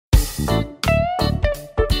Welcome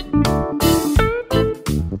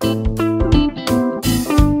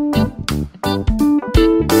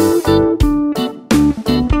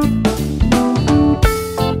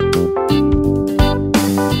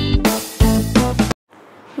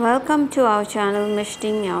to our channel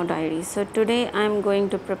Mishti Meow Diary. So today I am going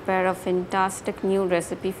to prepare a fantastic new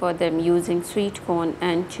recipe for them using sweet corn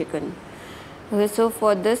and chicken. Okay, so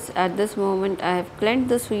for this, at this moment I have cleaned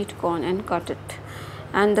the sweet corn and cut it,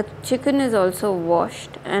 and the chicken is also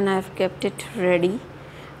washed and I have kept it ready.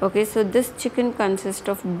 Okay, so this chicken consists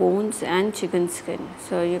of bones and chicken skin.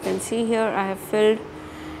 So you can see here I have filled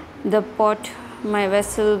the pot, my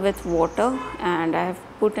vessel, with water, and I have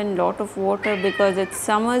put in lot of water because it's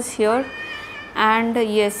summers here, and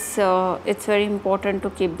yes, it's very important to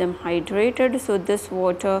keep them hydrated. So this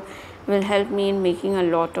water will help me in making a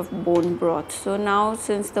lot of bone broth. So now,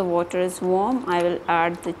 since the water is warm, I will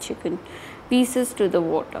add the chicken pieces to the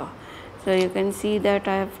water. So you can see that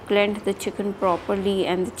I have cleaned the chicken properly,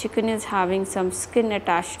 and the chicken is having some skin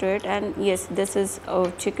attached to it, and yes, this is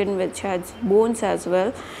a chicken which has bones as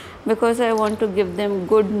well, because I want to give them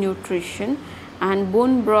good nutrition, and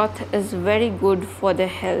bone broth is very good for the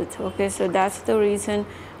health. Okay, so that's the reason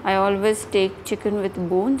I always take chicken with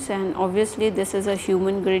bones, and obviously this is a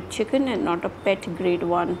human grade chicken and not a pet grade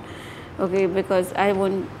one. Okay, because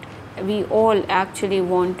we all actually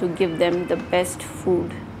want to give them the best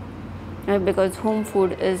food, because home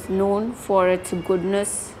food is known for its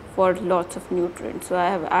goodness, for lots of nutrients. So I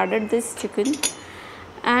have added this chicken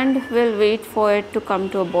and will wait for it to come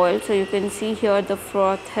to a boil. So you can see here the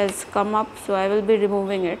froth has come up, so I will be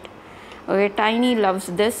removing it. Okay, Tiny loves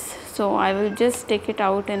this, so I will just take it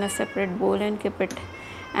out in a separate bowl and keep it,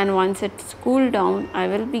 and once it's cooled down I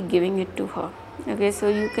will be giving it to her. Okay, so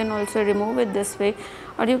you can also remove it this way,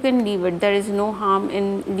 or you can leave it. There is no harm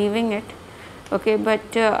in leaving it. Okay,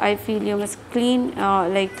 but I feel you must clean,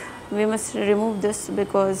 we must remove this,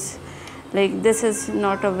 because this is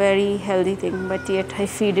not a very healthy thing, but yet I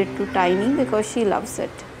feed it to Tiny because she loves it.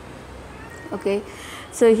 Okay,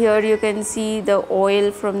 so here you can see the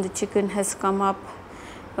oil from the chicken has come up.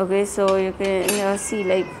 Okay, so you can see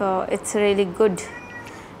it's really good.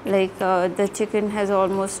 The chicken has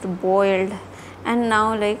almost boiled, and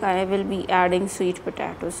now I will be adding sweet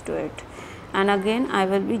potatoes to it, and again I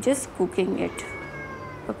will be just cooking it.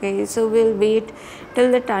 Okay, so we'll wait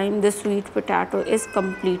till the time the sweet potato is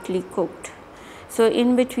completely cooked. So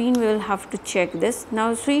in between we will have to check this.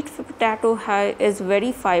 Now sweet potato is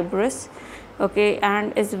very fibrous, okay,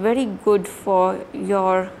 and is very good for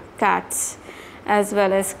your cats as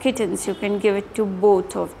well as kittens. You can give it to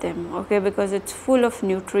both of them, okay, because it's full of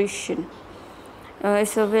nutrition.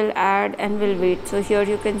 So we'll add and we'll wait. So here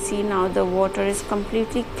you can see now the water is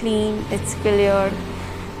completely clean, it's clear.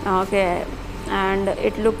 Okay, and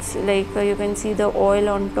it looks like you can see the oil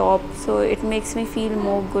on top, so it makes me feel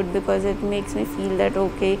more good, because it makes me feel that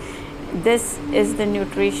okay, this is the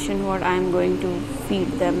nutrition what I'm going to feed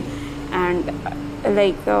them. And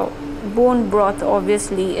bone broth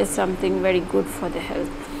obviously is something very good for the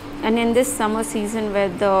health, and in this summer season where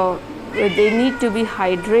they need to be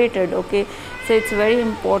hydrated, okay, so it's very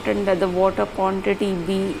important that the water quantity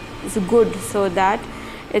is good, so that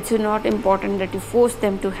it's not important that you force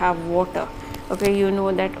them to have water. Okay, you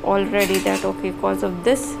know that already that okay, because of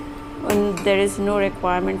this there is no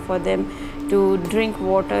requirement for them to drink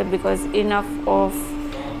water, because enough of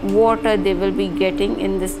water they will be getting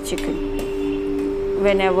in this chicken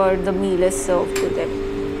whenever the meal is served to them.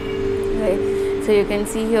 Right, so you can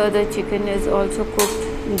see here the chicken is also cooked.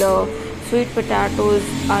 The sweet potatoes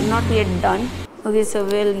are not yet done. Okay, so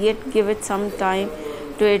we'll yet give it some time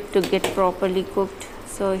to it to get properly cooked.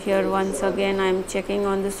 So here once again I am checking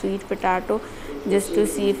on the sweet potato just to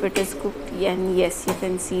see if it is cooked, and yes, you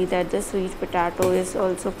can see that the sweet potato is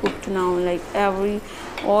also cooked now.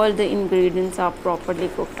 All the ingredients are properly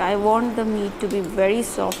cooked. I want the meat to be very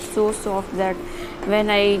soft, so soft that when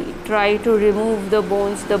I try to remove the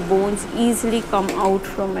bones easily come out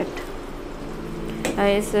from it.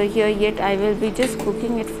 So here yet I will be just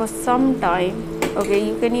cooking it for some time. Okay,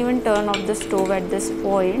 you can even turn off the stove at this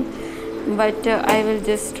point, but I will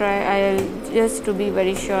just try, just to be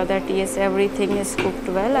very sure that yes, everything is cooked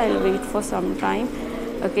well. I'll wait for some time,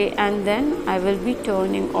 okay, and then I will be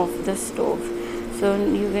turning off the stove. So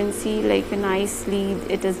you can see nicely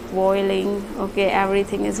it is boiling. Okay,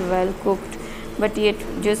 everything is well cooked, but yet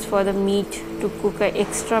just for the meat to cook an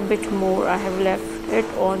extra bit more, I have left it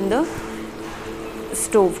on the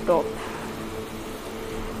stove top.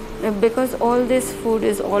 because all this food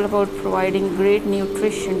is all about providing great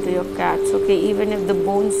nutrition to your cats. Okay, even if the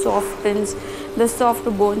bone softens, the soft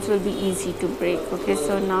bones will be easy to break. Okay,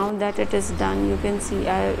 so now that it is done, you can see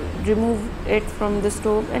I remove it from the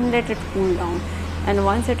stove and let it cool down, and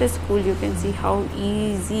once it is cool, you can see how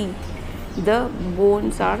easy the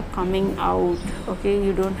bones are coming out. Okay,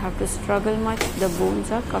 you don't have to struggle much, the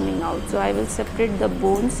bones are coming out. So I will separate the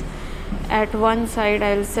bones. At one side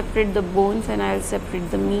I will separate the bones and I will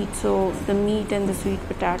separate the meat. So the meat and the sweet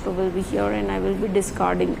potato will be here, and I will be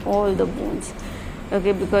discarding all the bones.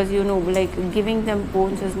 Okay, because like giving them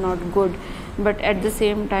bones is not good, but at the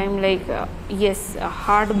same time, like yes,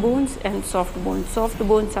 hard bones and soft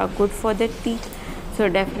bones are good for the teeth. So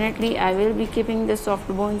definitely I will be keeping the soft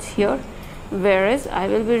bones here, whereas I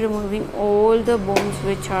will be removing all the bones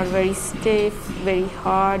which are very stiff, very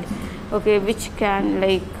hard, okay, which can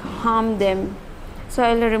like harm them. So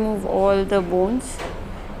I will remove all the bones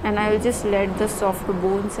and I will just let the soft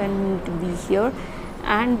bones and meat be here,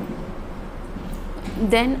 and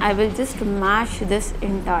then I will just mash this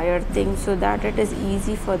entire thing so that it is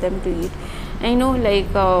easy for them to eat. I know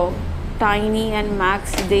like Tiny and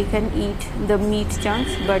Max, they can eat the meat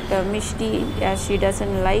chunks, but Mishti, as she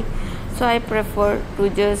doesn't like, so I prefer to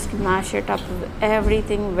just mash it up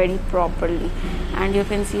everything very properly. And you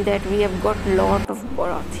can see that we have got lot of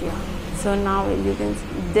broth here. So now you can see,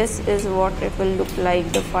 this is what it will look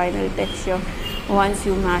like, the final texture once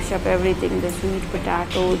you mash up everything, the sweet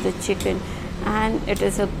potato, the chicken, and it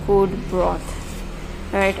is a good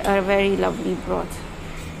broth, right? A very lovely broth.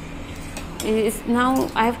 Now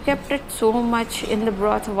I've kept it so much in the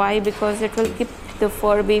broth. Why? Because it will keep the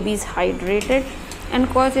fur babies hydrated, and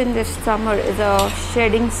cause in this summer is a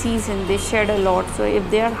shedding season, they shed a lot. So if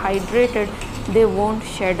they are hydrated, they won't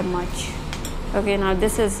shed much. Okay, now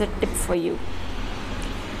this is a tip for you.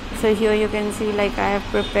 So here you can see like I have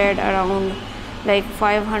prepared around like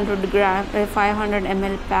 500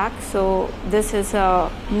 ml pack. So this is a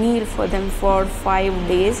meal for them for 5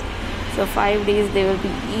 days. So 5 days they will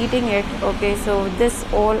be eating it. Okay, so this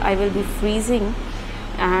all I will be freezing,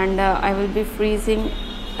 and I will be freezing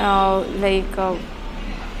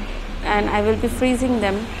and I will be freezing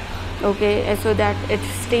them, okay, so that it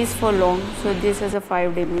stays for long. So this is a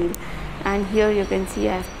 5-day meal, and here you can see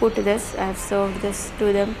I have put this, I have served this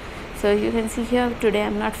to them. So you can see here today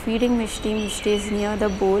I'm not feeding Mishti. Mishti is near the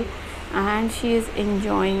bowl and she is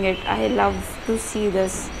enjoying it. I love to see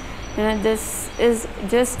this. This is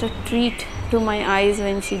just a treat to my eyes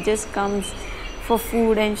when she just comes for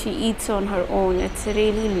food and she eats on her own. It's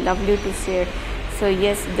really lovely to see it. So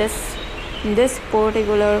yes, this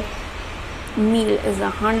particular meal is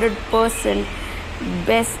 100%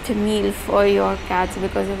 best meal for your cats,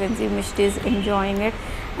 because you can see Mishti is enjoying it,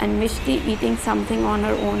 and Mishti eating something on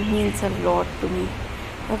her own means a lot to me.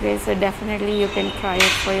 Okay, so definitely you can try it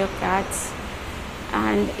for your cats,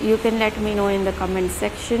 and you can let me know in the comment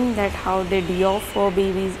section that how did your fur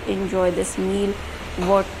babies enjoy this meal,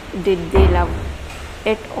 what did they love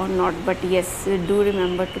it or not. But yes, do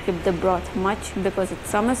remember to keep the broth much, because it's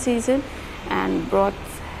summer season and broth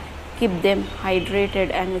keep them hydrated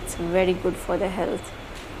and it's very good for the health.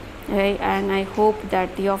 Right? And I hope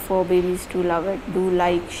that your fur babies do love it. Do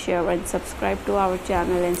like, share and subscribe to our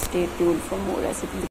channel, and stay tuned for more recipes.